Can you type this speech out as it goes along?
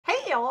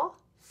y'all,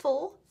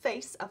 full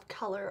face of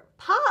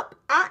ColourPop.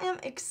 I am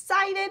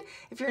excited.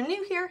 If you're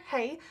new here,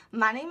 hey,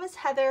 my name is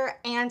Heather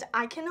and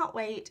I cannot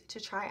wait to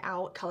try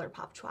out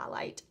ColourPop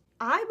Twilight.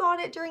 I bought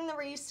it during the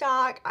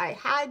restock. I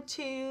had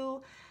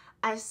to.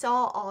 I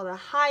saw all the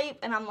hype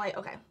and I'm like,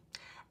 okay,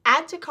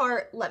 add to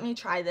cart, let me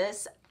try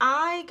this.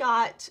 I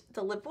got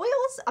the lip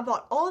oils, I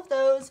bought all of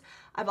those.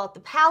 I bought the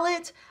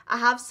palette, I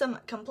have some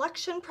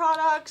complexion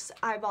products,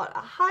 I bought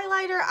a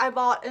highlighter, I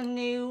bought a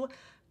new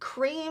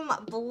cream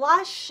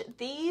blush.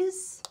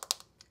 These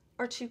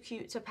are too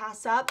cute to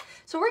pass up.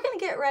 So we're gonna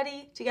get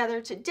ready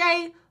together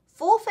today.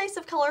 Full face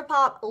of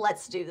ColourPop,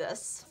 let's do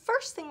this.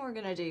 First thing we're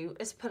gonna do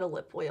is put a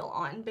lip oil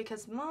on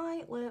because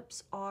my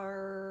lips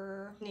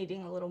are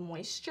needing a little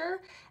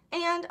moisture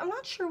and I'm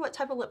not sure what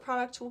type of lip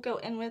product we'll go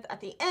in with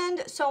at the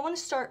end. So I wanna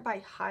start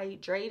by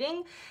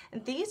hydrating.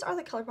 And these are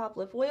the ColourPop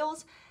lip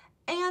oils.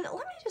 And let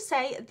me just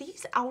say,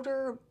 these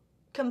outer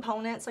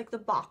components, like the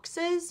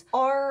boxes,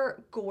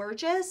 are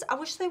gorgeous. I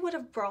wish they would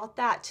have brought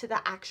that to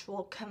the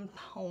actual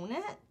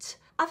component.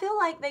 I feel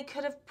like they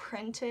could have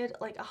printed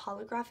like a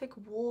holographic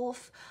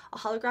wolf, a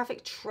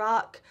holographic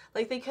truck,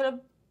 like they could have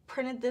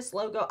printed this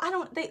logo.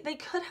 They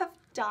could have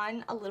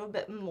done a little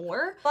bit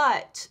more,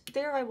 but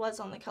there I was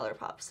on the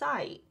ColourPop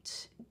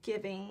site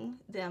giving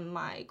them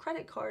my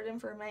credit card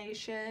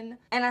information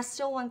and I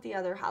still want the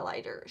other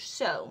highlighter.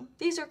 So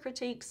these are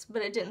critiques,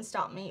 but it didn't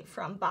stop me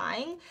from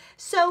buying.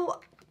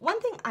 So one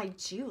thing I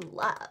do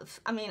love,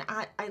 I mean,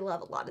 I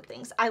love a lot of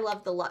things. I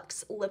love the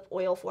Luxe lip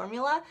oil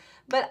formula,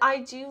 but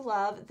I do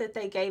love that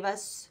they gave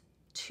us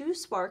two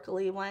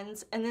sparkly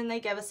ones and then they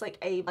gave us like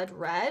a blood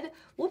red.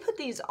 We'll put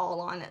these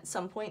all on at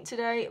some point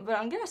today, but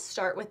I'm gonna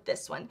start with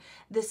this one.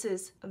 This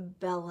is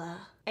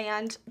Bella.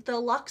 And the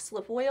Luxe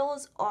lip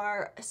oils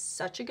are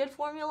such a good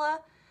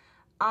formula.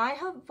 I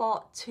have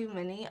bought too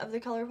many of the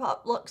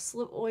ColourPop Luxe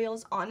lip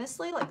oils,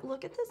 honestly. Like,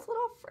 look at this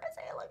little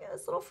frizzy, look at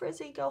this little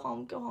frizzy. Go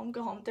home, go home,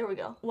 go home. There we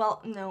go.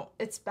 Well, no,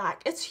 it's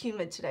back. It's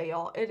humid today,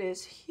 y'all. It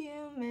is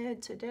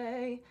humid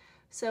today.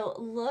 So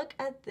look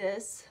at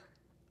this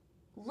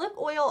lip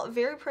oil,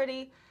 very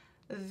pretty,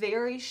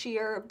 very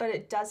sheer, but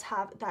it does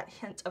have that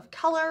hint of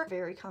color,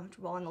 very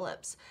comfortable on the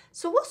lips.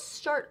 So we'll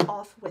start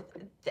off with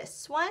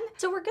this one.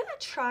 So we're gonna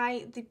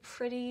try the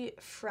Pretty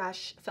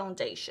Fresh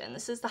foundation.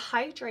 This is the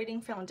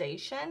hydrating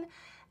foundation,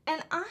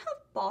 and I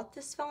have bought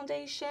this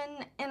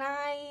foundation and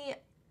I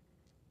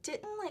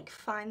didn't like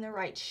find the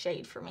right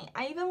shade for me.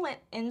 I even went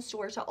in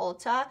store to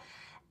Ulta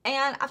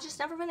and I've just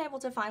never been able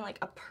to find like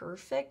a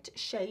perfect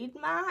shade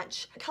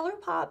match.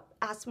 ColourPop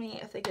asked me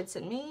if they could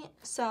send me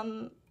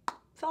some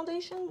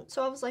foundation.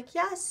 So I was like,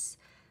 yes,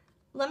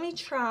 let me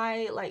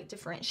try like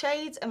different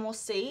shades and we'll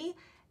see.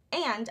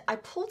 And I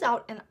pulled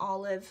out an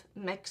olive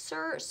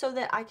mixer so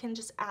that I can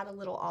just add a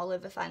little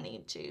olive if I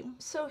need to.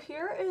 So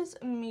here is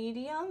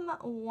medium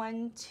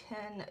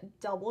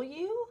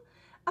 110W.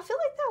 I feel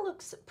like that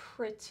looks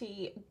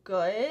pretty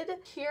good.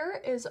 Here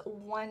is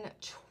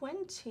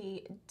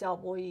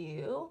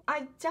 120W.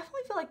 I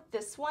definitely feel like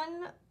this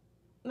one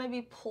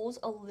maybe pulls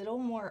a little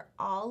more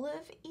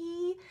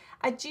olive-y.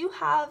 I do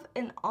have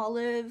an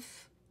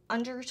olive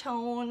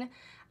undertone.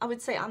 I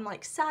would say I'm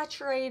like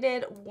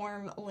saturated,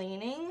 warm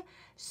leaning.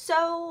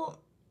 So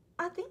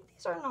I think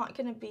these are not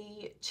gonna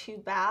be too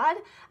bad.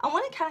 I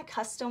wanna kind of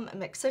custom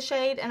mix a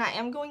shade and I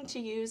am going to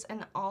use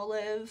an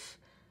olive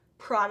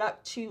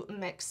product to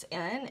mix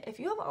in. If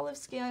you have olive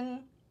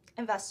skin,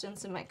 invest in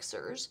some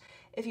mixers.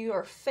 If you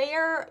are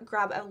fair,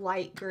 grab a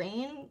light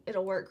green.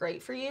 It'll work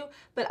great for you.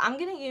 But I'm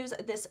gonna use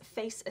this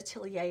Face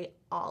Atelier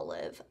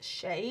olive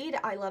shade.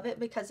 I love it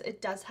because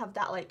it does have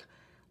that like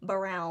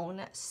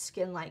brown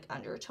skin-like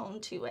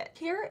undertone to it.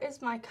 Here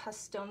is my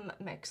custom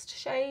mixed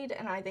shade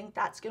and I think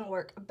that's gonna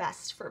work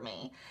best for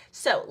me.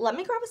 So let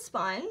me grab a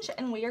sponge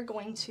and we are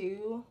going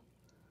to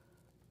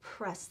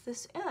press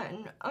this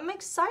in. I'm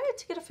excited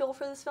to get a feel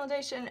for this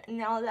foundation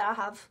now that I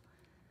have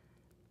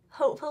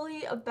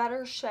hopefully a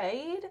better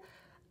shade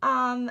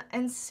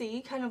and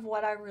see kind of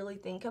what I really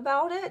think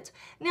about it.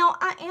 Now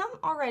I am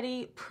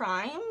already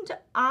primed.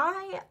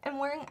 I am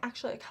wearing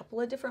actually a couple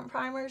of different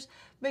primers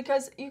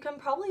because you can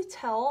probably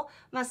tell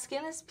my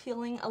skin is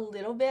peeling a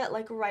little bit,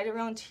 like right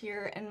around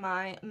here in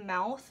my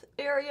mouth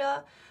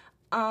area.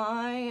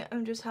 I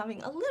am just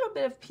having a little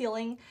bit of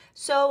peeling.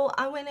 So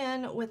I went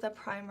in with a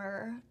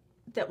primer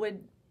that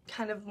would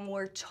kind of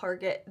more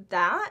target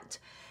that.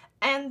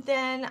 And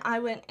then I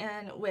went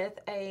in with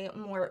a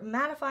more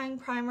mattifying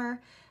primer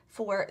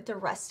for the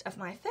rest of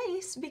my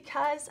face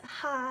because,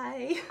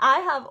 hi,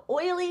 I have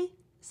oily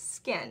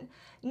skin.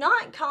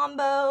 Not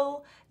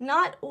combo,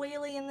 not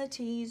oily in the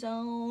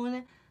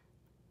T-zone,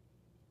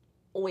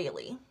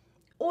 oily.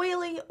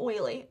 Oily,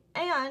 oily.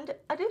 And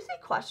I do see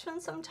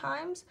questions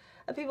sometimes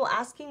of people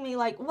asking me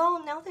like,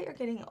 well, now that you're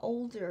getting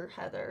older,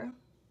 Heather,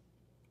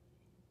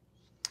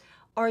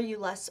 are you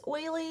less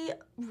oily?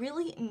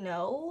 Really,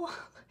 no.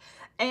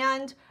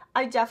 And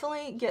I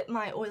definitely get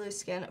my oily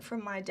skin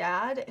from my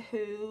dad,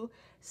 who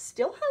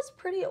still has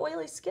pretty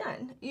oily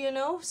skin, you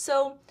know?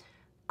 So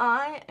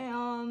I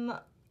am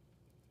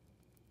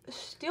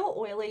still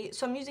oily,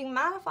 so I'm using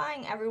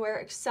mattifying everywhere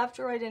except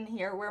right in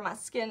here where my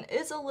skin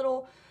is a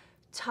little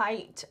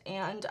tight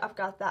and I've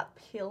got that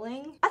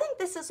peeling. I think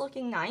this is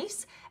looking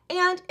nice,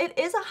 and it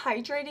is a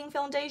hydrating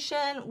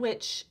foundation,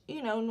 which,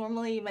 you know,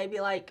 normally you may be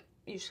like,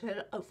 you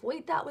should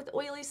avoid that with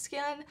oily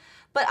skin,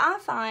 but I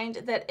find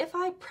that if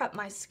I prep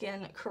my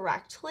skin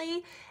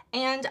correctly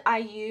and I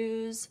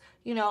use,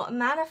 you know, a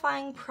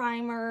mattifying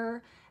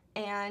primer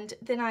and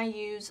then I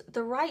use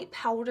the right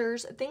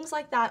powders, things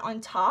like that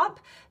on top,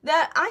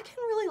 that I can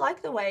really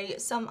like the way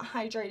some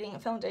hydrating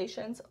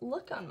foundations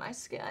look on my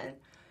skin.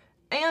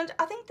 And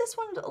I think this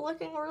one's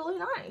looking really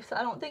nice.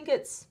 I don't think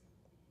it's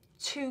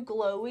too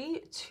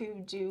glowy,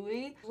 too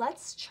dewy.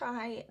 Let's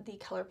try the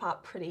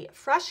ColourPop Pretty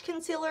Fresh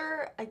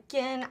Concealer.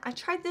 Again, I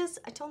tried this.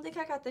 I don't think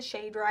I got the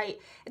shade right.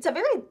 It's a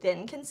very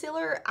thin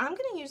concealer. I'm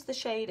going to use the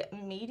shade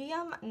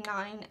Medium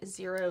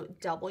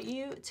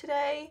 90W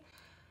today,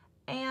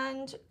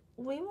 and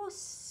we will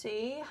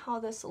see how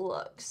this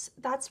looks.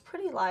 That's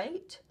pretty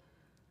light,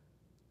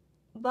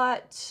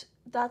 but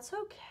that's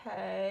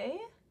okay.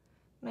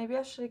 Maybe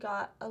I should have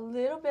got a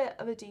little bit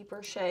of a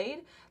deeper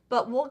shade,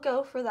 but we'll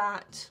go for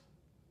that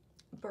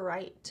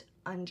bright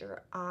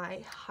under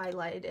eye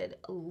highlighted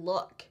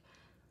look,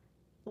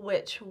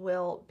 which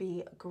will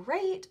be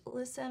great.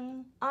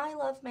 Listen, I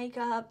love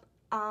makeup.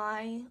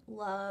 I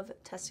love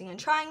testing and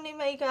trying new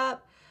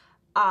makeup.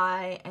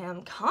 I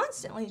am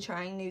constantly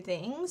trying new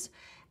things,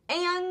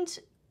 and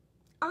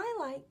I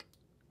like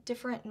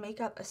different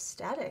makeup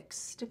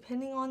aesthetics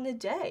depending on the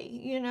day,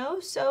 you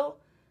know? So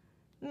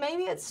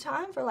maybe it's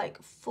time for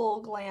like full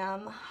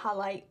glam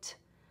highlight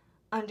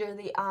under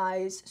the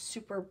eyes,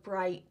 super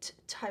bright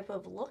type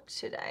of look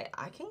today.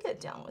 I can get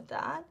down with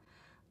that.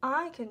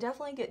 I can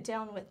definitely get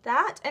down with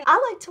that. And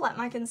I like to let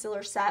my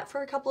concealer set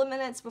for a couple of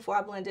minutes before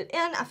I blend it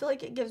in. I feel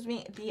like it gives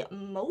me the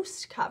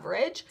most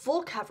coverage.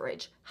 Full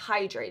coverage,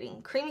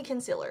 hydrating, creamy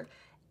concealer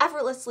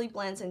effortlessly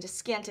blends into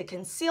skin to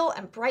conceal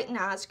and brighten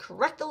eyes,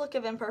 correct the look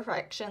of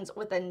imperfections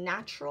with a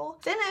natural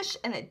finish.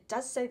 And it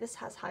does say this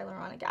has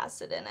hyaluronic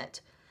acid in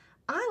it.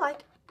 I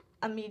like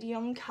a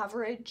medium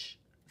coverage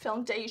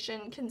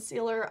foundation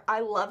concealer. I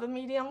love a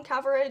medium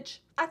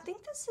coverage. I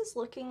think this is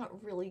looking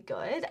really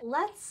good.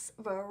 Let's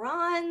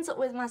bronze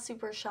with my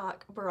Super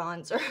Shock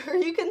bronzer.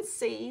 You can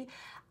see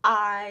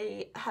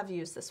I have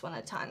used this one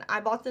a ton.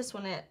 I bought this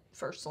one at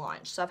first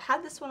launch, so I've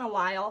had this one a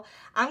while.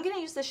 I'm gonna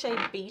use the shade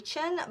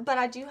Beachin, but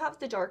I do have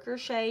the darker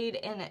shade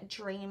in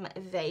Dream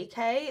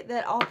Vacay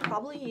that I'll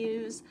probably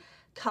use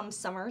come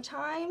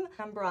summertime.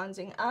 I'm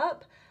bronzing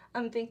up.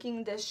 I'm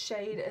thinking this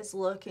shade is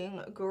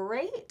looking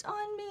great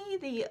on me,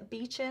 the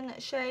Beachin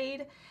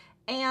shade,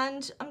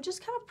 and I'm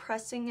just kind of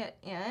pressing it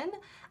in.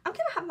 I'm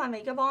gonna have my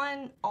makeup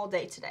on all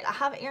day today. I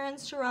have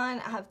errands to run,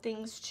 I have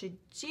things to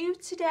do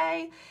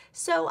today,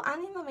 so I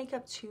need my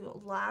makeup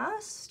to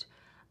last.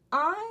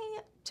 I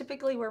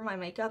typically wear my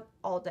makeup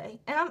all day,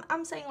 and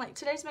I'm saying like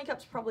today's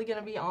makeup's probably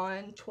gonna be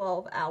on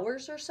 12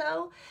 hours or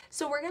so,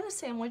 so we're gonna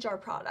sandwich our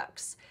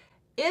products.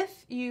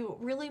 If you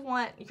really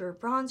want your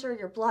bronzer,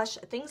 your blush,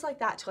 things like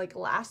that to like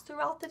last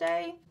throughout the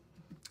day,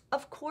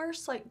 of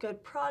course, like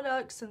good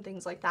products and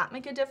things like that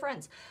make a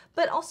difference,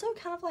 but also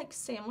kind of like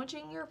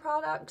sandwiching your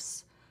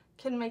products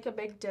can make a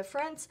big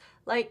difference.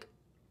 Like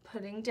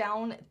putting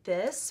down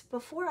this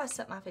before I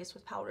set my face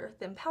with powder,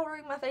 then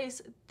powdering my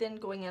face, then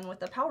going in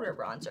with the powder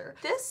bronzer.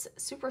 This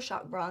Super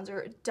Shock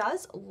bronzer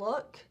does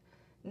look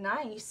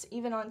nice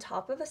even on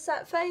top of a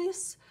set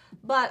face,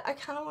 but I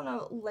kind of want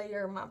to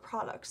layer my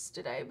products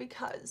today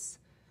because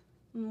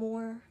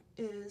more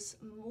is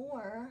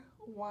more.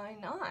 Why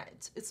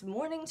not? It's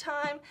morning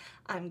time,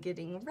 I'm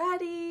getting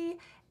ready,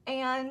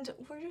 and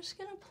we're just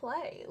gonna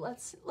play.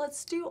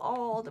 Let's do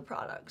all the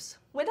products.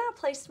 When I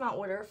placed my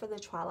order for the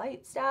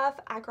Twilight stuff,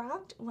 I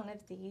grabbed one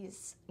of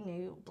these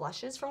new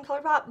blushes from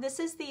ColourPop. This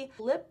is the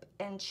Lip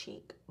and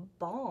Cheek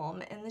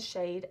Balm in the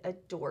shade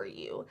Adore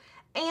You.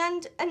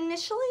 And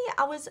initially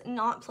I was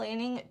not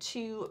planning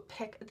to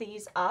pick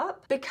these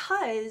up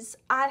because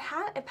I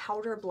had a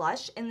powder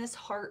blush in this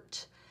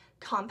Heart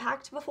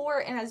Compact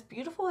before, and as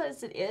beautiful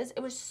as it is, it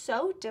was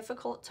so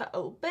difficult to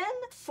open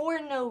for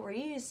no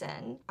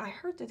reason. I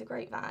heard through the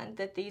grapevine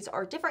that these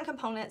are different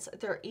components,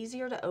 they're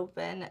easier to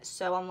open,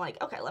 so I'm like,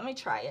 okay, let me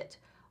try it.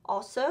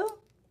 Also,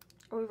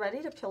 are we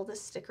ready to peel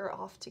this sticker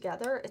off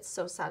together? It's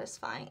so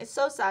satisfying. It's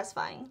so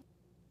satisfying.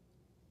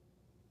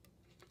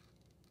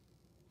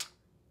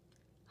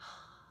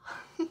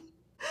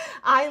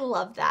 I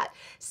love that.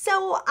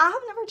 So I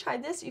have never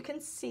tried this. You can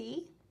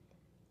see,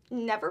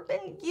 never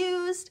been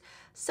used.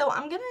 So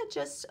I'm gonna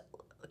just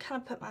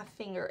kind of put my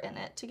finger in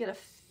it to get a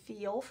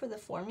feel for the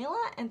formula,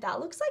 and that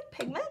looks like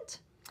pigment.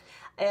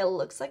 It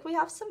looks like we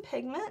have some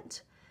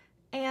pigment,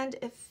 and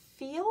it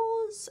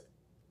feels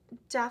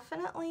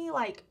definitely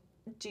like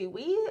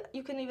dewy.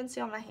 You can even see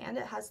on my hand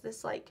it has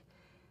this like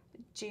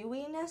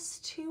dewiness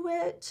to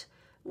it,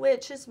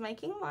 which is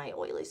making my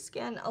oily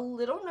skin a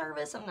little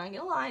nervous. I'm not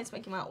gonna lie, it's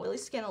making my oily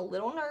skin a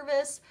little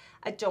nervous.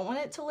 I don't want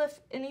it to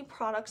lift any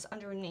products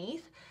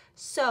underneath.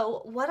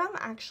 So what I'm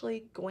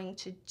actually going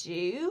to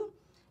do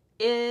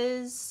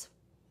is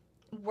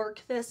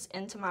work this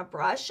into my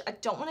brush. I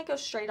don't want to go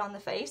straight on the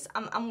face.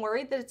 I'm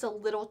worried that it's a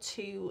little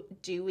too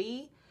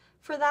dewy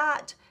for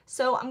that.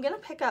 So I'm going to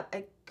pick up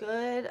a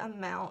good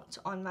amount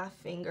on my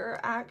finger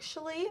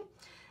actually.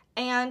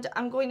 And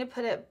I'm going to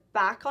put it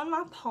back on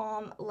my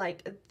palm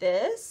like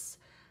this.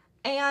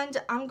 And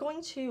I'm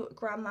going to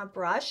grab my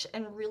brush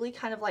and really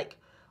kind of like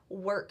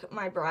work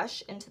my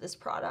brush into this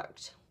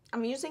product.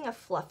 I'm using a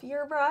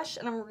fluffier brush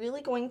and I'm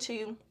really going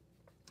to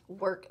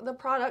work the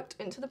product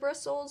into the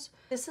bristles.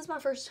 This is my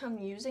first time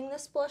using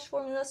this blush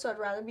formula, so I'd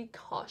rather be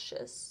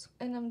cautious.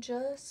 And I'm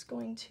just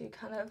going to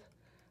kind of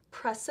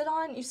press it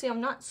on. You see,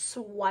 I'm not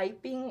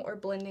swiping or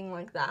blending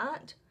like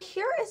that.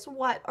 Here is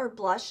what our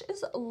blush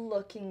is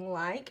looking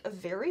like.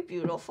 Very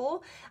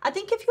beautiful. I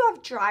think if you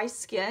have dry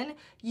skin,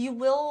 you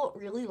will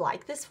really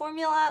like this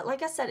formula.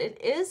 Like I said,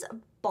 it is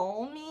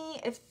balmy.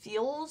 It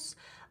feels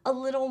a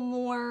little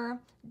more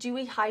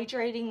dewy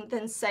hydrating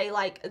than say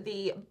like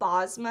the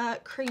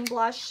Bosma cream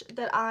blush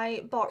that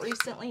I bought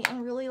recently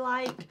and really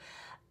like.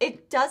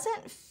 It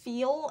doesn't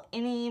feel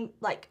any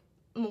like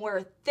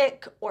more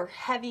thick or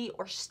heavy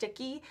or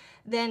sticky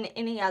than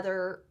any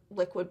other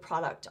liquid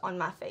product on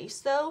my face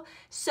though.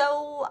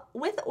 So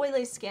with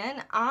oily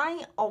skin,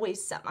 I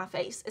always set my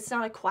face. It's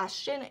not a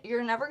question.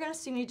 You're never going to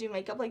see me do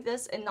makeup like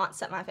this and not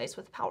set my face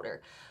with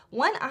powder.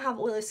 One, I have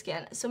oily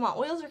skin, so my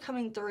oils are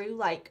coming through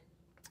like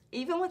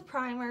even with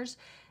primers,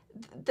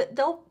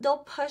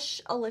 they'll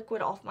push a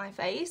liquid off my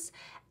face.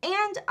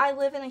 And I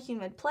live in a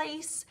humid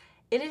place.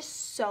 It is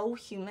so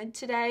humid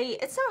today.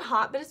 It's not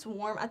hot, but it's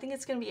warm. I think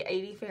it's going to be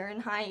 80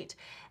 Fahrenheit.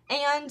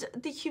 And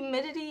the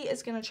humidity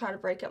is going to try to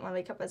break up my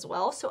makeup as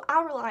well. So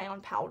I rely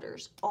on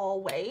powders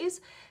always.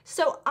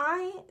 So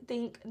I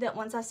think that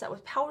once I set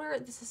with powder,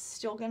 this is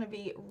still going to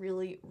be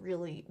really,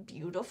 really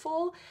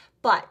beautiful.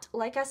 But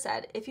like I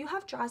said, if you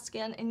have dry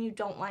skin and you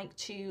don't like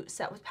to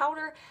set with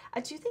powder,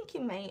 I do think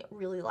you may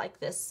really like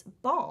this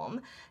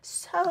balm.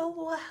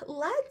 So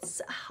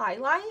let's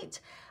highlight.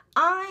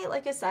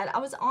 Like I said, I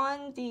was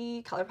on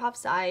the ColourPop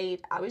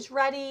site. I was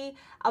ready.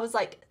 I was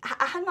like,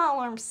 I had my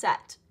alarm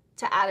set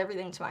to add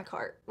everything to my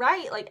cart,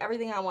 right? Like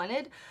everything I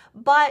wanted.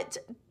 But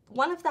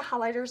one of the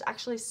highlighters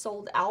actually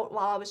sold out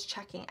while I was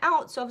checking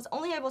out. So I was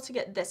only able to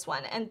get this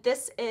one. And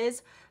this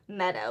is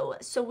Meadow.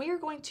 So we are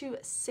going to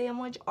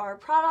sandwich our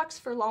products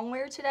for long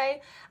wear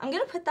today. I'm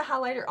going to put the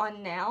highlighter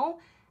on now.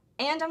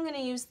 And I'm going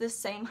to use this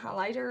same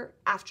highlighter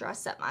after I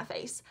set my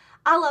face.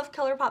 I love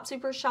ColourPop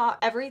Super Shock,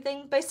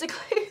 everything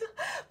basically,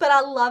 but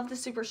I love the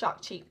Super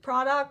Shock cheek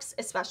products,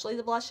 especially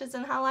the blushes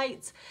and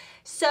highlights.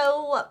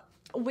 So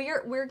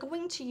we're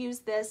going to use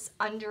this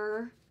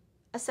under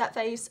a set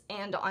face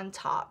and on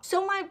top.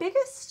 So my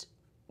biggest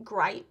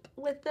gripe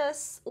with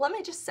this, let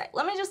me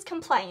just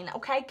complain,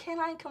 okay? Can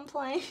I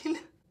complain?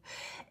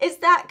 Is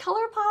that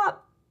ColourPop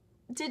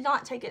did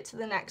not take it to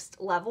the next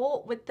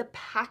level with the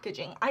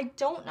packaging. I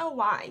don't know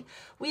why.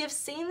 We have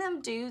seen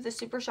them do the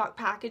Super Shock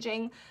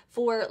packaging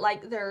for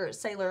like their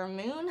Sailor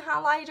Moon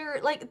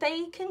highlighter. Like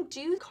they can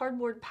do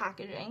cardboard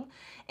packaging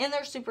in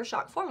their Super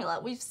Shock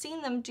formula. We've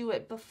seen them do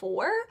it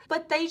before,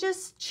 but they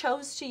just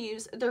chose to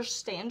use their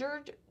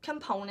standard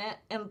component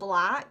in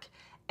black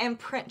and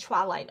print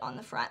Twilight on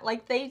the front.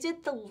 Like they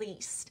did the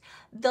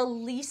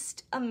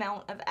least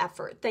amount of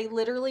effort. They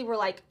literally were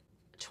like,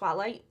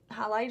 Twilight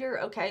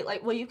highlighter, okay,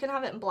 like, well, you can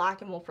have it in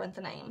black and we'll print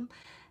the name.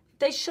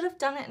 They should have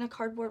done it in a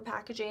cardboard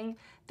packaging.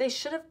 They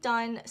should have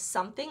done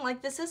something.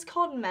 Like, this is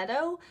called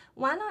Meadow.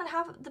 Why not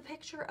have the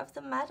picture of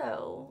the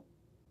meadow?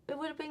 It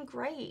would have been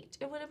great.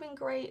 It would have been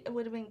great. It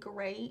would have been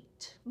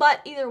great.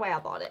 But either way, I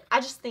bought it. I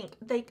just think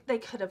they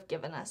could have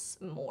given us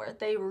more.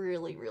 They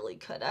really, really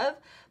could have.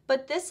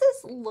 But this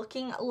is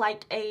looking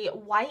like a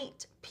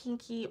white,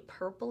 pinky,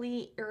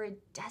 purpley,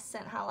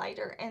 iridescent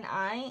highlighter. And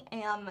I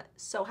am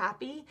so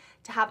happy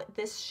to have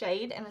this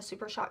shade and a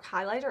Super Shock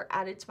highlighter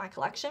added to my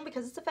collection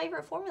because it's a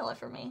favorite formula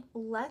for me.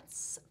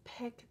 Let's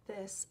pick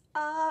this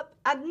up.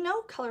 I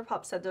know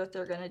ColourPop said that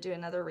they're going to do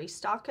another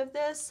restock of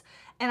this.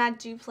 And I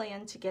do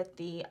plan to get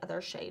the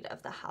other shade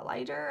of the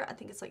highlighter. I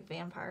think it's like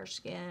Vampire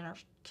Skin or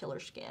Killer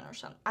Skin or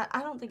something.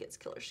 I don't think it's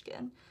Killer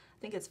Skin. I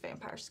think it's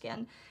Vampire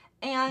Skin.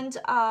 And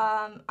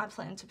I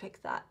plan to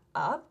pick that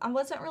up. I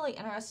wasn't really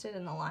interested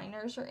in the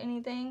liners or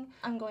anything.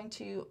 I'm going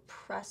to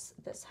press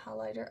this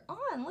highlighter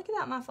on. Look at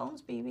that, my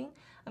phone's beeping.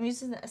 I'm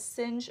using a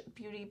Singe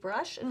Beauty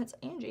brush, and it's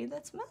Angie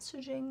that's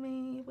messaging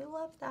me. We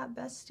love that,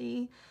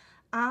 bestie.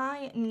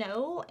 I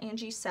know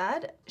Angie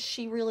said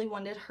she really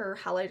wanted her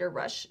highlighter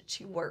brush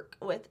to work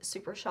with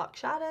Super Shock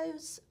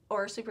shadows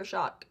or Super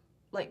Shock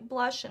like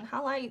blush and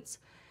highlights,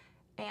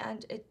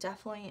 and it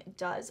definitely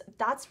does.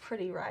 That's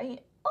pretty, right?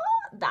 Oh,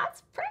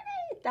 that's pretty.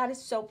 That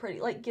is so pretty.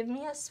 Like, give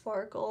me a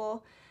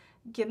sparkle,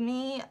 give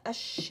me a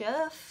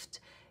shift,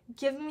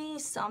 give me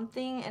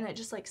something, and it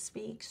just like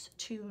speaks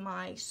to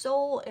my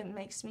soul. It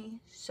makes me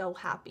so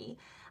happy.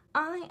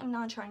 I am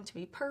not trying to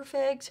be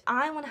perfect.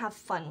 I want to have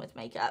fun with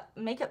makeup.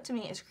 Makeup to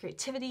me is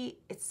creativity,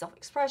 it's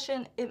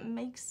self-expression, it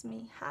makes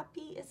me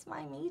happy, it's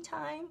my me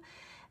time.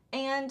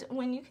 And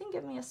when you can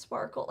give me a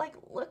sparkle, like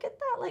look at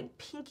that like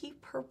pinky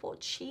purple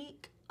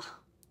cheek.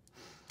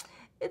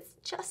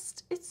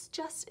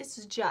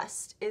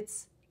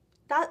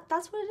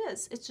 that's what it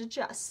is. It's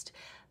just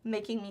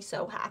making me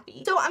so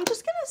happy. So I'm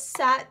just gonna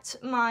set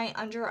my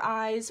under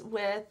eyes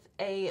with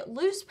a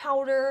loose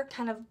powder,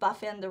 kind of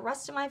buff in the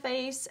rest of my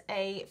face,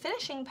 a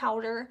finishing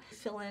powder,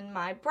 fill in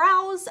my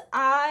brows.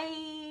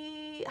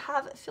 I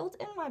have filled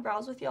in my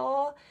brows with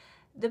y'all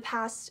the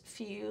past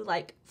few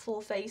like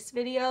full face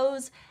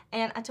videos,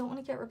 and I don't want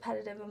to get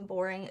repetitive and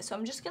boring, so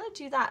I'm just gonna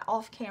do that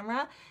off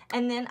camera,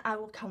 and then I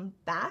will come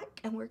back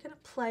and we're gonna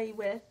play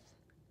with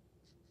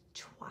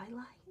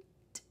Twilight.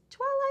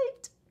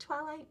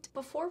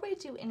 Before we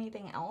do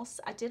anything else,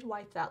 I did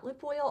wipe that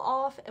lip oil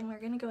off and we're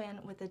gonna go in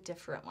with a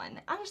different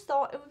one. I just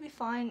thought it would be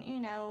fun,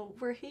 you know,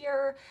 we're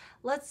here,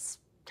 let's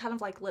kind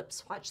of like lip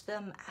swatch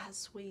them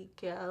as we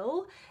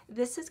go.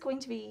 This is going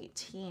to be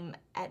Team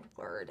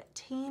Edward.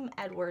 Team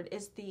Edward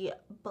is the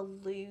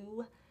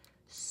blue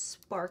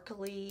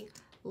sparkly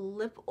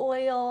lip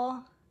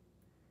oil,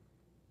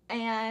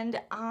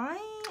 and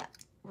I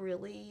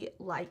really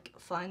like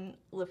fun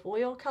lip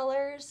oil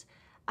colors.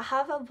 I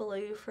have a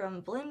blue from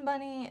Blend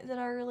Bunny that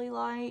I really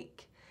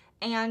like,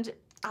 and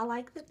I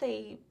like that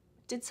they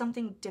did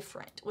something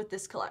different with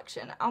this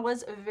collection. I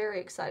was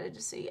very excited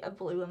to see a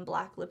blue and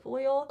black lip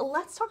oil.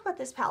 Let's talk about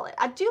this palette.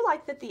 I do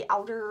like that the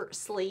outer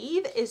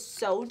sleeve is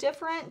so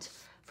different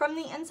from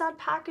the inside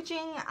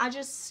packaging. I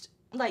just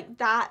like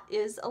that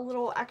is a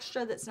little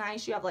extra that's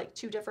nice. You have like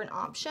two different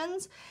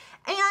options.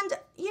 And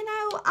you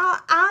know,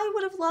 I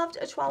would have loved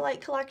a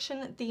Twilight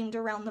collection themed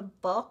around the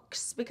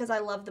books because I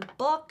love the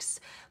books,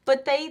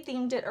 but they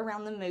themed it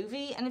around the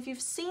movie. And if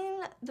you've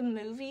seen the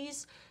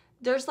movies,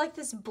 there's like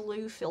this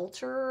blue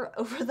filter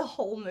over the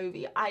whole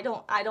movie. I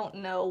don't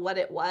know what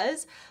it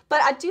was,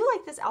 but I do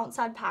like this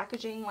outside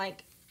packaging,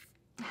 like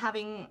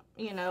having,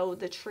 you know,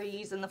 the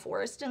trees and the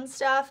forest and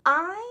stuff.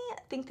 I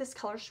think this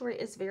color story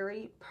is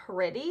very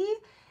pretty.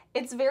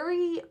 It's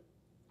very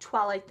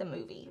Twilight the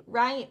movie,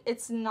 right?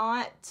 It's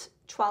not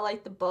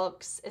Twilight the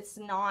books. It's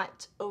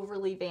not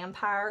overly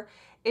vampire.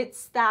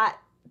 It's that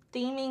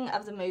theming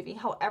of the movie,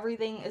 how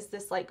everything is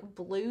this like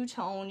blue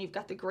tone. You've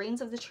got the greens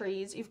of the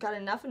trees. You've got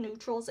enough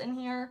neutrals in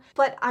here.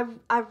 But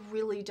I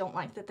really don't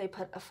like that they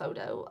put a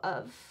photo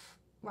of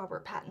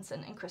Robert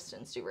Pattinson and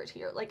Kristen Stewart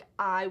here. Like,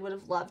 I would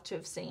have loved to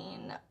have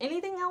seen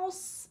anything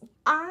else.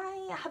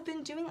 I have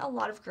been doing a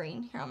lot of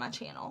green here on my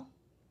channel.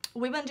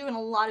 We've been doing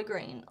a lot of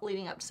green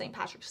leading up to St.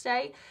 Patrick's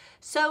Day.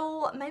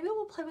 So maybe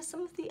we'll play with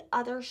some of the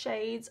other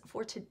shades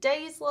for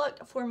today's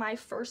look for my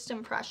first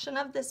impression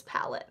of this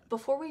palette.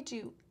 Before we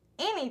do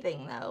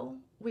anything though,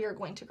 we are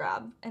going to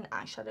grab an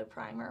eyeshadow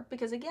primer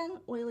because again,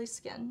 oily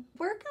skin.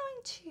 We're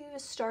going to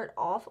start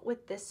off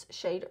with this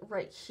shade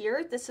right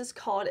here. This is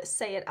called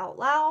Say It Out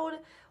Loud.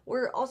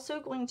 We're also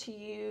going to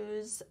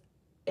use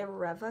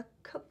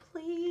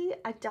Irrevocably.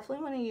 I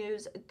definitely want to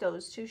use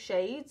those two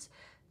shades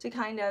to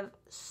kind of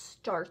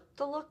start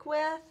the look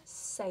with.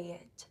 Say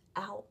It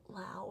Out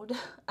Loud.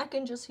 I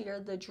can just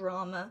hear the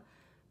drama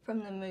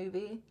from the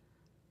movie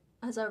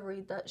as I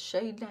read that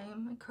shade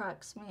name. It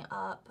cracks me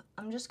up.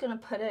 I'm just gonna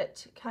put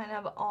it kind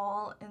of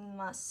all in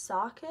my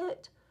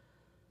socket.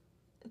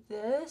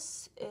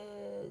 This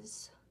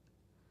is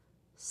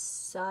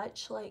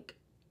such like,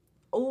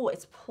 oh,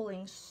 it's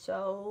pulling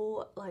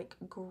so like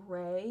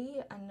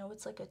gray. I know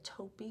it's like a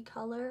taupey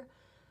color,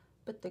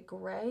 but the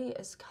gray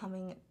is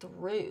coming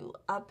through.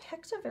 I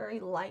picked a very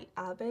light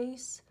eye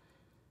base.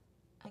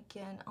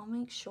 Again, I'll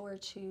make sure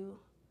to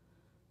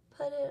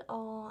put it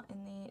all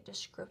in the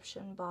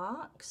description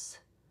box.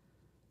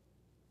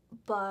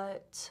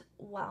 But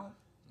wow,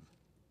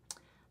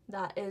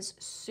 that is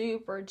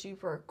super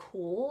duper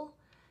cool.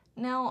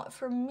 Now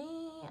for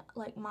me,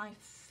 like my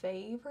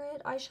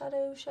favorite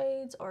eyeshadow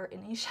shades are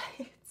any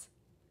shades.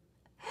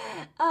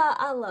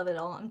 I love it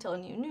all. I'm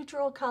telling you,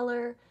 neutral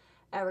color,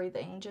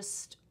 everything,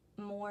 just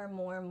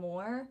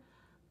more.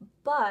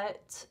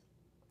 But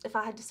if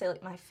I had to say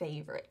like my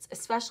favorites,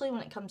 especially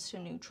when it comes to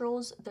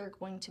neutrals, they're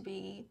going to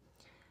be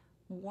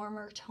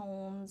warmer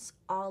tones,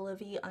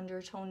 olivey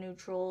undertone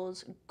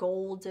neutrals,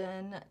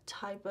 golden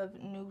type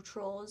of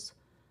neutrals.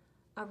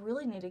 I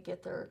really need to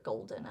get their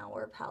golden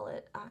hour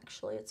palette,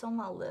 actually. It's on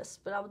my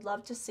list, but I would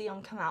love to see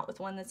them come out with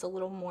one that's a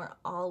little more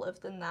olive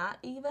than that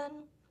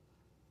even.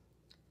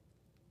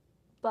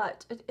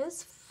 But it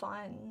is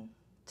fun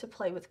to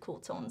play with cool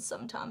tones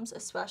sometimes,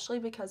 especially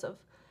because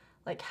of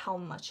like how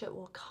much it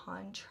will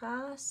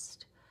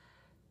contrast.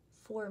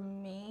 For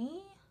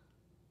me,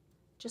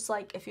 just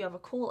like if you have a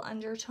cool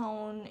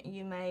undertone,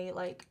 you may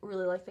like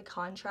really like the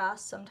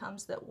contrast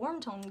sometimes that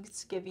warm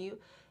tones give you,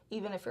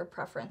 even if your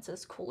preference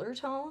is cooler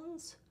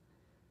tones.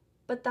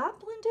 But that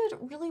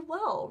blended really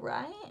well,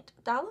 right?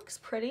 That looks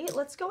pretty.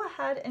 Let's go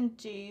ahead and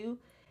do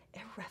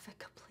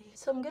Irrevocably.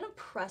 So I'm gonna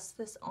press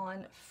this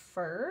on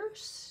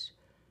first.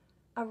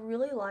 I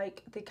really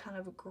like the kind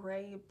of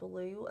gray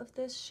blue of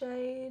this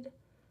shade.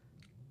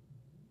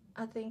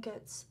 I think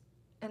it's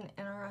an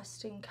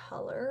interesting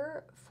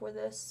color for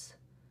this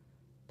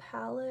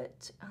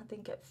palette. I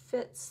think it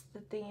fits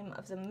the theme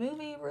of the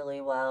movie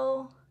really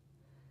well.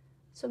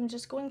 So I'm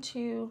just going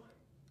to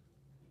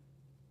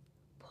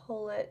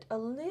pull it a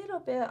little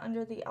bit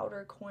under the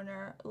outer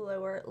corner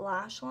lower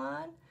lash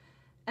line,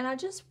 and I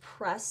just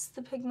press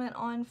the pigment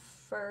on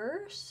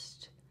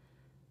first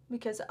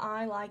because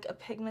I like a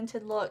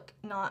pigmented look,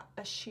 not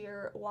a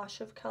sheer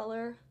wash of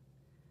color.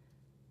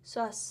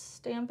 So I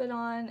stamp it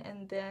on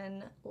and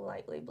then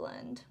lightly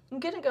blend. I'm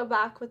gonna go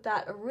back with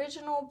that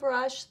original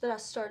brush that I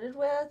started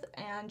with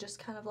and just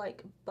kind of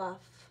like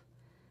buff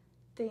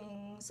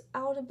things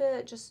out a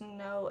bit, just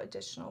no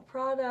additional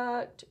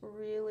product,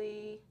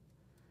 really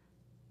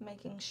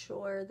making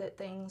sure that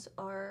things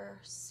are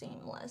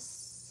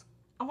seamless.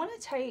 I want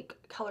to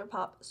take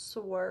ColourPop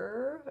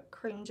Swerve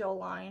Cream Gel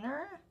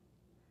Liner.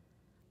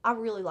 I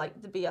really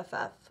like the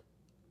BFF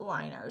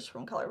liners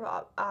from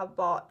ColourPop. I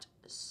bought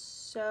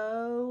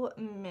so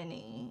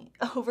many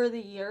over the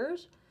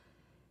years,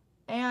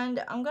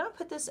 and I'm gonna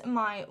put this in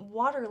my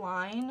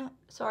waterline.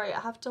 Sorry, I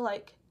have to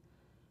like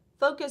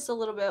focus a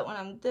little bit when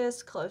I'm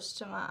this close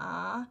to my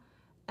eye,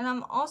 and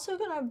I'm also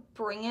gonna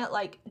bring it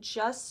like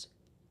just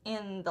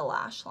in the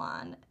lash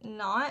line,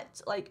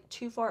 not like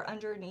too far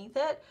underneath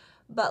it,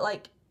 but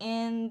like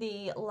in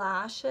the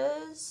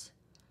lashes,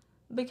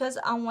 because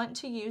I want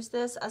to use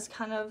this as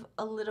kind of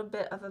a little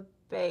bit of a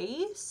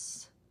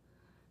base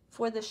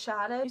for the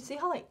shadow. You see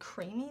how like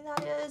creamy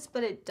that is,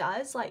 but it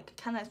does like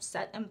kind of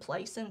set in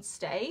place and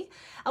stay.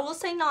 I will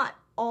say not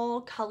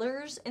all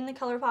colors in the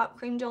ColourPop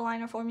Cream Gel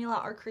Liner formula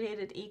are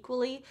created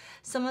equally.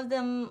 Some of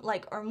them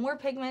like are more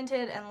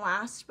pigmented and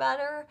last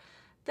better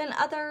than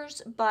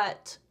others,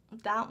 but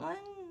that one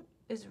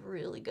is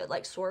really good.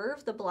 Like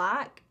Swerve, the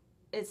black,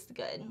 is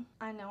good.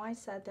 I know I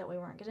said that we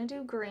weren't gonna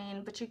do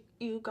green, but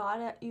you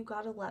gotta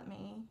let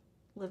me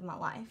live my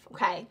life,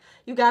 okay?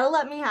 You gotta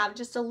let me have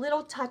just a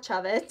little touch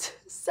of it.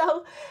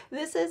 So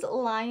this is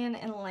Lion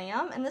and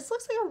Lamb, and this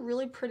looks like a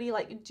really pretty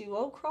like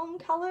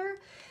duochrome color.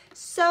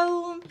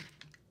 So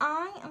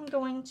I am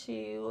going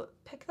to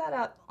pick that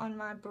up on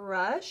my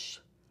brush,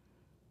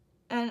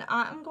 and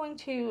I'm going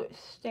to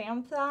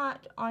stamp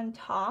that on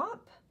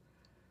top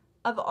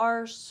of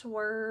our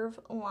Swerve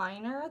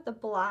liner, the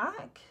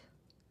black.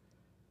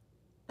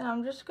 And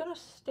I'm just gonna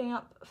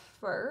stamp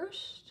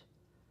first,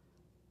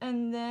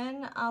 and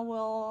then I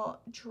will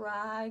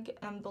drag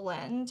and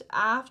blend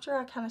after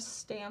I kind of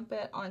stamp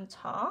it on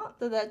top.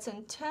 So that's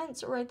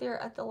intense right there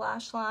at the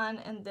lash line,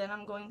 and then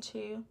I'm going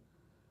to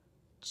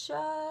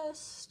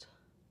just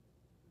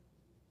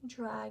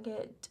drag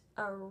it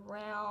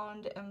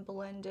around and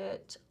blend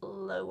it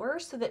lower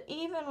so that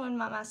even when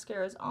my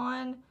mascara is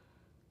on,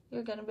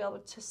 you're gonna be able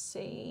to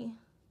see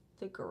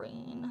the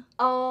green.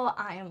 Oh,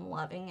 I am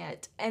loving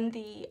it. And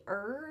the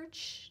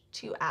urge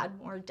to add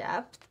more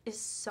depth is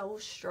so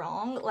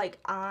strong. Like,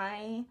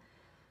 I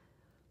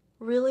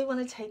really want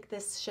to take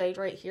this shade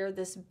right here,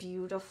 this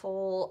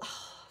beautiful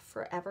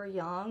Forever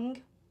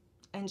Young,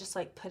 and just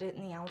like put it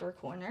in the outer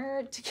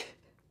corner to get...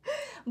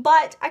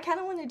 But I kind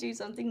of want to do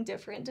something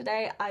different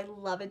today. I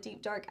love a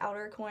deep dark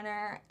outer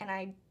corner, and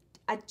I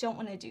don't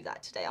want to do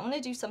that today. I want to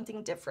do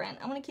something different.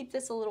 I want to keep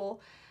this a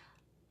little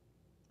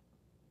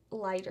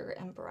lighter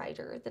and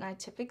brighter than I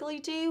typically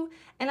do,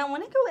 and I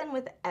want to go in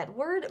with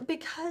Edward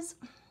because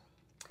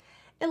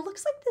it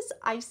looks like this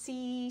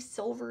icy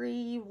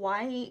silvery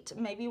white,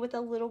 maybe with a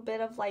little bit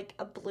of like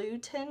a blue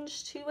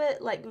tinge to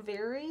it, like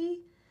very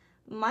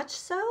much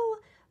so,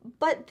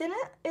 but then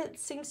it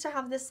seems to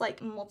have this like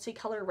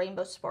multicolor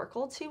rainbow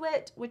sparkle to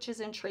it, which is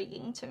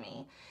intriguing to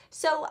me.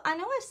 So I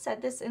know I said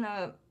this in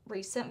a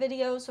recent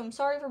video, so I'm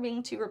sorry for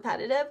being too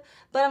repetitive,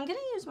 but I'm gonna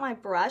use my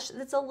brush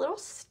that's a little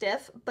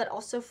stiff but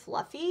also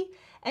fluffy,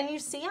 and you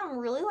see I'm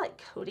really like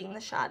coating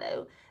the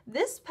shadow.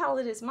 This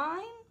palette is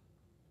mine.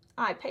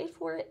 I paid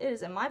for it. It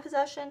is in my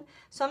possession,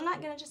 so I'm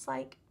not gonna just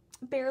like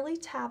barely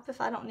tap if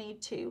I don't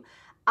need to.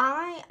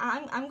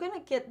 I'm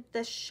gonna get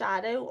the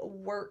shadow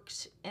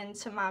worked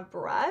into my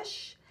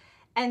brush,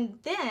 and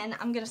then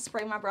I'm gonna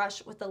spray my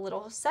brush with a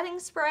little setting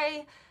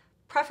spray,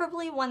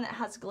 preferably one that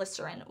has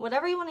glycerin.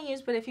 Whatever you want to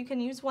use, but if you can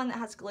use one that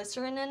has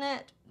glycerin in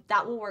it,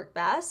 that will work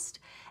best.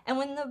 And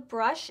when the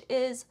brush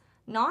is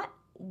not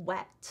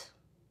wet,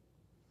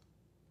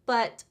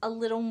 but a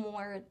little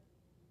more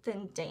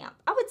than damp,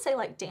 I would say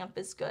like damp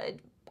is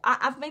good.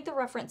 I've made the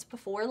reference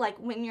before, like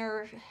when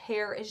your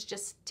hair is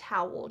just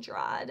towel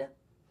dried.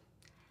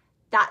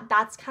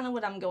 That's kind of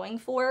what I'm going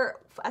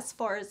for as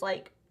far as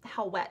like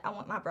how wet I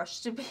want my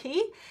brush to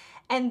be.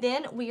 And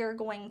then we are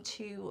going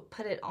to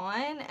put it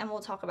on, and we'll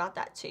talk about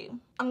that too.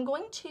 I'm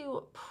going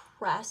to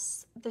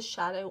press the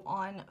shadow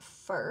on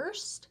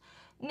first.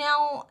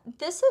 Now,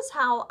 this is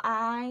how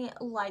I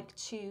like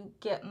to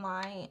get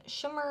my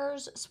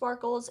shimmers,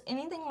 sparkles,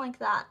 anything like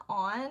that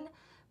on,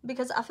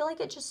 because I feel like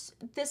it just,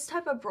 this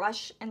type of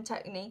brush and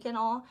technique and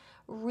all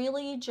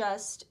really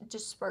just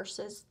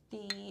disperses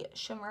the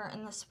shimmer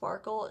and the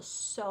sparkle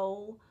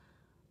so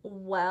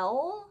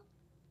well.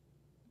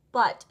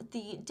 But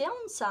the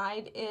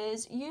downside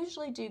is you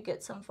usually do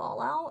get some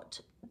fallout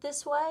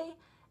this way,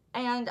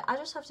 and I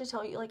just have to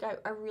tell you, like,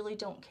 I really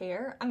don't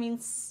care. I mean,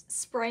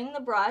 spraying the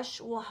brush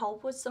will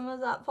help with some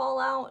of that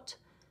fallout,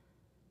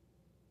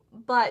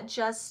 but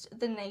just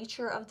the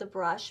nature of the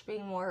brush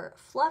being more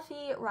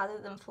fluffy rather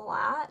than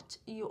flat,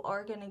 you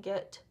are going to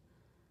get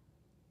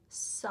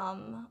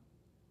some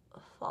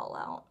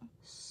fallout.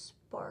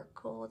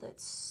 Sparkle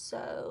that's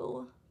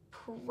so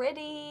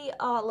pretty.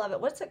 Oh, I love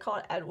it. What's it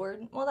called?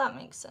 Edward. Well, that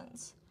makes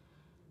sense.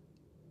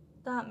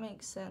 That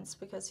makes sense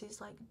because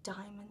he's like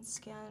diamond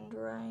skinned,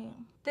 right?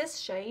 This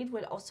shade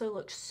would also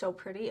look so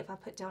pretty if I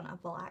put down a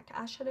black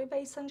eyeshadow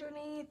base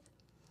underneath,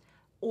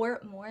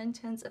 or more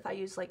intense if I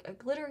use like a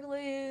glitter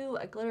glue,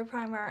 a glitter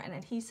primer, an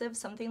adhesive,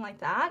 something like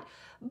that.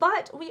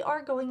 But we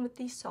are going with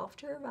the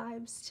softer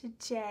vibes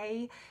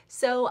today.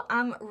 So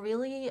I'm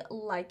really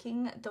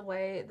liking the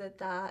way that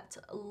that's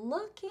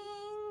looking.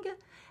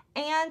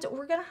 And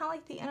we're gonna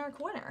highlight the inner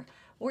corner.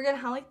 We're gonna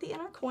highlight the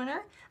inner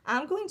corner.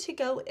 I'm going to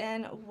go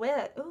in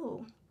with,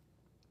 ooh,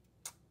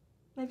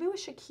 maybe we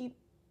should keep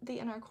the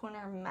inner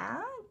corner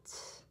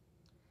matte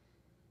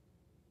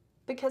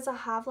because I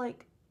have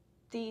like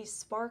the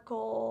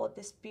sparkle,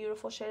 this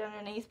beautiful shade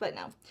underneath, but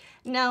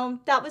no,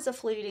 that was a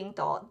fleeting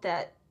thought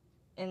that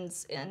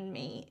ends in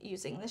me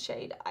using the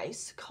shade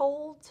Ice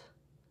Cold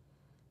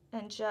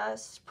and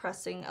just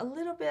pressing a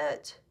little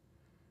bit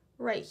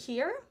right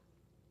here.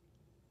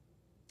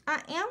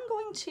 I am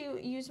going to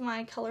use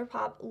my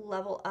ColourPop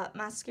Level Up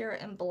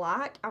mascara in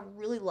black. I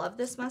really love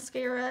this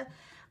mascara.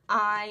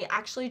 I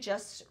actually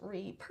just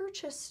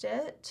repurchased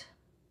it.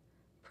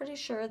 Pretty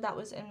sure that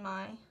was in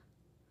my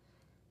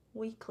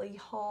weekly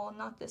haul,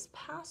 not this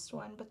past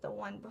one, but the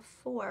one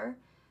before,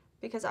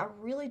 because I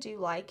really do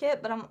like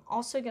it. But I'm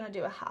also going to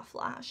do a half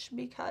lash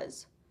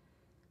because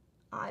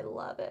I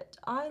love it.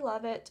 I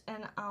love it,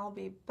 and I'll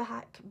be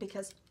back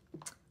because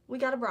we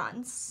got a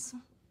bronze.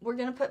 We're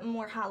going to put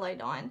more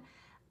highlight on.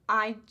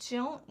 I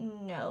don't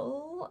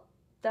know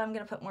that I'm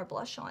going to put more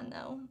blush on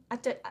though.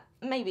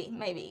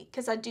 Maybe,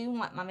 because I do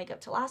want my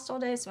makeup to last all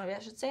day, so maybe I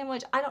should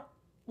sandwich.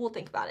 We'll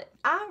think about it.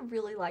 I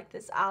really like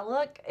this eye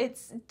look.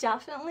 It's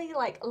definitely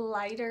like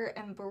lighter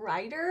and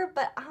brighter,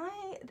 but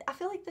I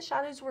feel like the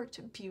shadows worked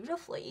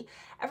beautifully.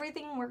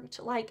 Everything worked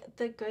like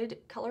the good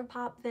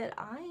ColourPop that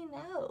I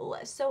know.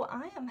 So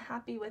I am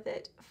happy with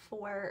it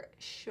for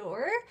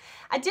sure.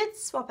 I did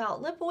swap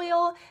out lip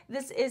oil.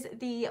 This is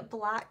the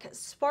black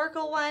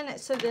sparkle one.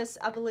 So this,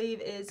 I believe,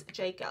 is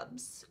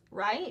Jacob's,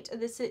 right?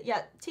 This is,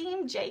 yeah,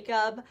 Team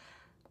Jacob,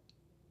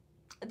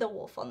 the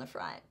wolf on the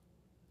front.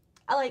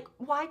 Like,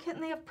 why couldn't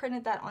they have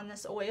printed that on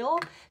this oil?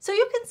 So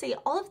you can see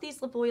all of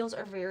these lip oils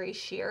are very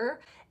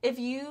sheer. If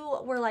you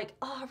were like,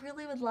 oh, I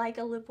really would like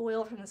a lip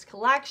oil from this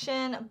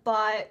collection,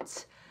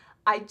 but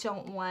I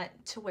don't want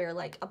to wear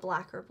like a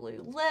black or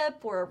blue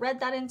lip or a red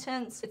that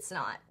intense, it's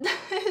not.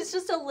 It's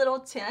just a little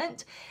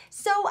tint.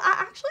 So I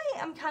actually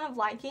am kind of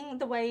liking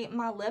the way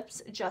my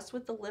lips, just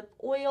with the lip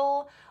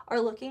oil, are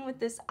looking with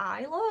this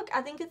eye look.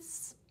 I think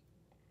it's,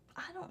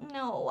 I don't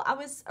know. I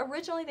was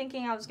originally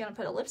thinking I was going to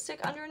put a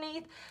lipstick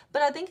underneath,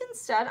 but I think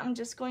instead I'm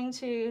just going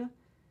to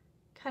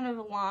kind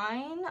of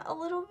line a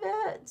little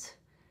bit.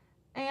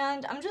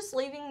 And I'm just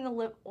leaving the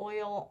lip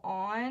oil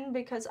on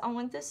because I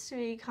want this to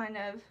be kind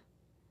of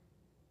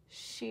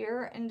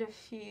sheer and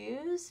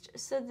diffused.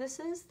 So this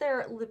is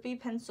their lippy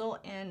pencil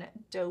in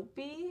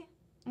Dopey.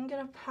 I'm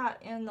going to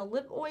pat in the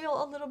lip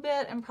oil a little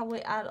bit and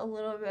probably add a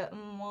little bit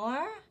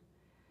more.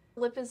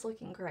 Lip is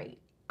looking great.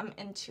 I'm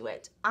into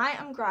it. I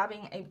am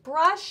grabbing a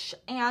brush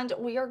and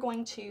we are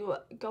going to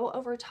go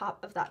over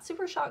top of that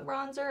Super Shock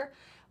bronzer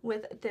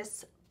with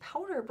this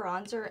powder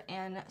bronzer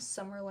in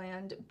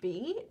Summerland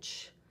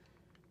Beach.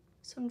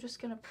 So I'm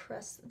just going to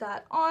press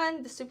that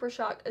on. The Super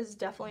Shock is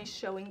definitely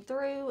showing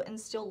through and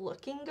still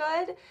looking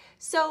good.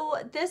 So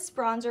this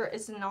bronzer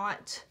is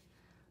not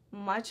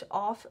much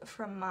off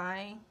from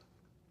my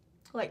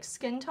like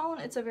skin tone.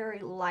 It's a very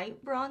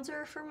light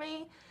bronzer for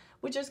me,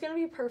 which is going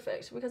to be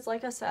perfect because,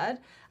 like I said,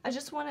 I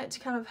just want it to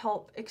kind of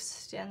help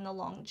extend the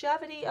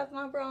longevity of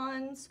my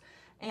bronze,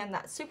 and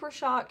that Super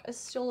Shock is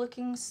still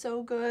looking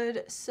so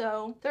good.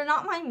 So they're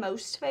not my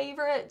most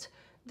favorite.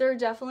 They're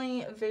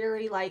definitely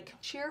very like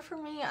sheer for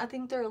me. I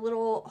think they're a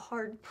little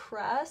hard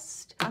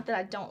pressed. Not that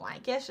I don't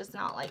like it, it's just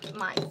not like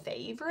my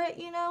favorite,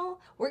 you know.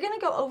 We're going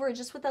to go over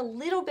just with a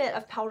little bit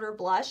of powder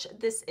blush.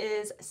 This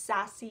is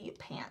Sassy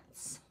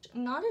Pants.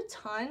 Not a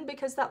ton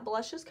because that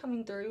blush is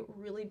coming through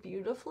really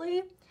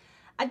beautifully.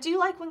 I do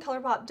like when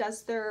ColourPop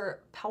does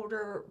their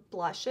powder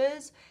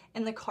blushes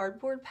in the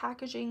cardboard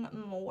packaging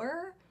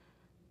more,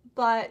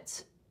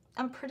 but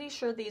I'm pretty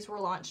sure these were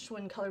launched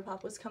when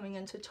ColourPop was coming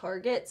into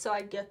Target, so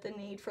I get the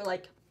need for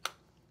like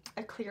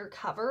a clear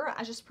cover.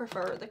 I just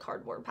prefer the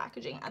cardboard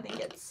packaging. I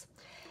think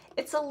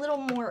it's a little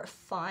more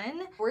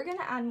fun. We're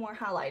gonna add more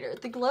highlighter.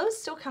 The glow is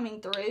still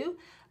coming through,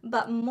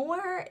 but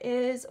more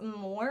is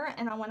more,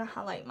 and I wanna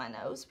highlight my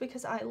nose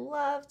because I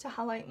love to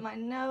highlight my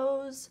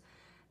nose.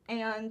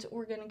 And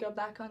we're going to go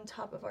back on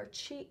top of our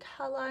cheek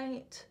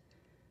highlight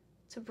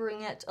to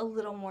bring it a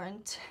little more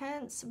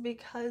intense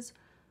because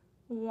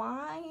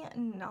why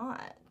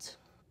not?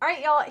 All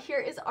right, y'all, here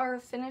is our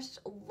finished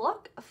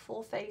look, a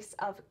full face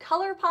of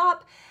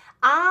ColourPop.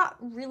 I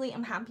really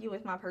am happy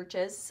with my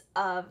purchase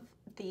of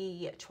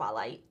the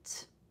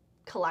Twilight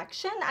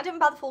collection. I didn't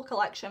buy the full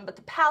collection, but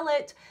the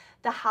palette,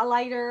 the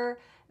highlighter,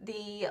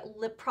 the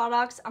lip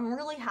products, I'm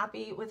really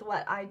happy with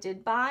what I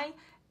did buy.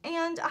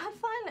 And I had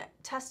fun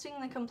testing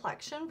the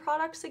complexion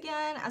products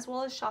again, as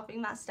well as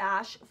shopping that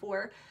stash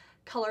for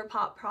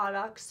ColourPop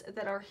products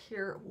that are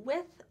here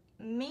with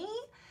me.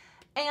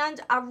 And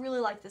I really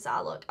like this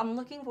eye look. I'm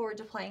looking forward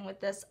to playing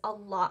with this a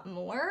lot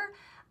more.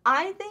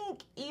 I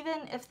think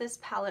even if this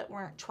palette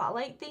weren't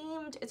Twilight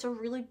themed, it's a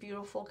really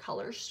beautiful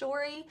color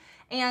story,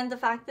 and the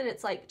fact that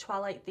it's like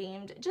Twilight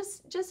themed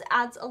just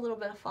adds a little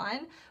bit of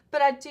fun.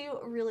 But I do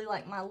really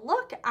like my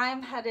look.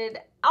 I'm headed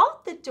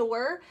out the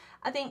door.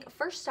 I think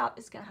first stop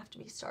is gonna have to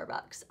be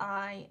Starbucks.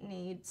 I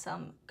need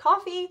some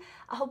coffee.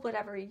 I hope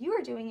whatever you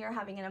are doing, you're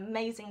having an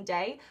amazing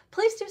day.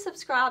 Please do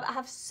subscribe. I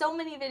have so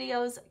many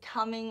videos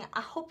coming.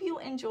 I hope you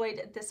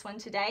enjoyed this one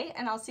today,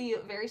 and I'll see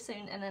you very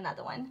soon in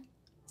another one.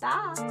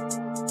 Bye.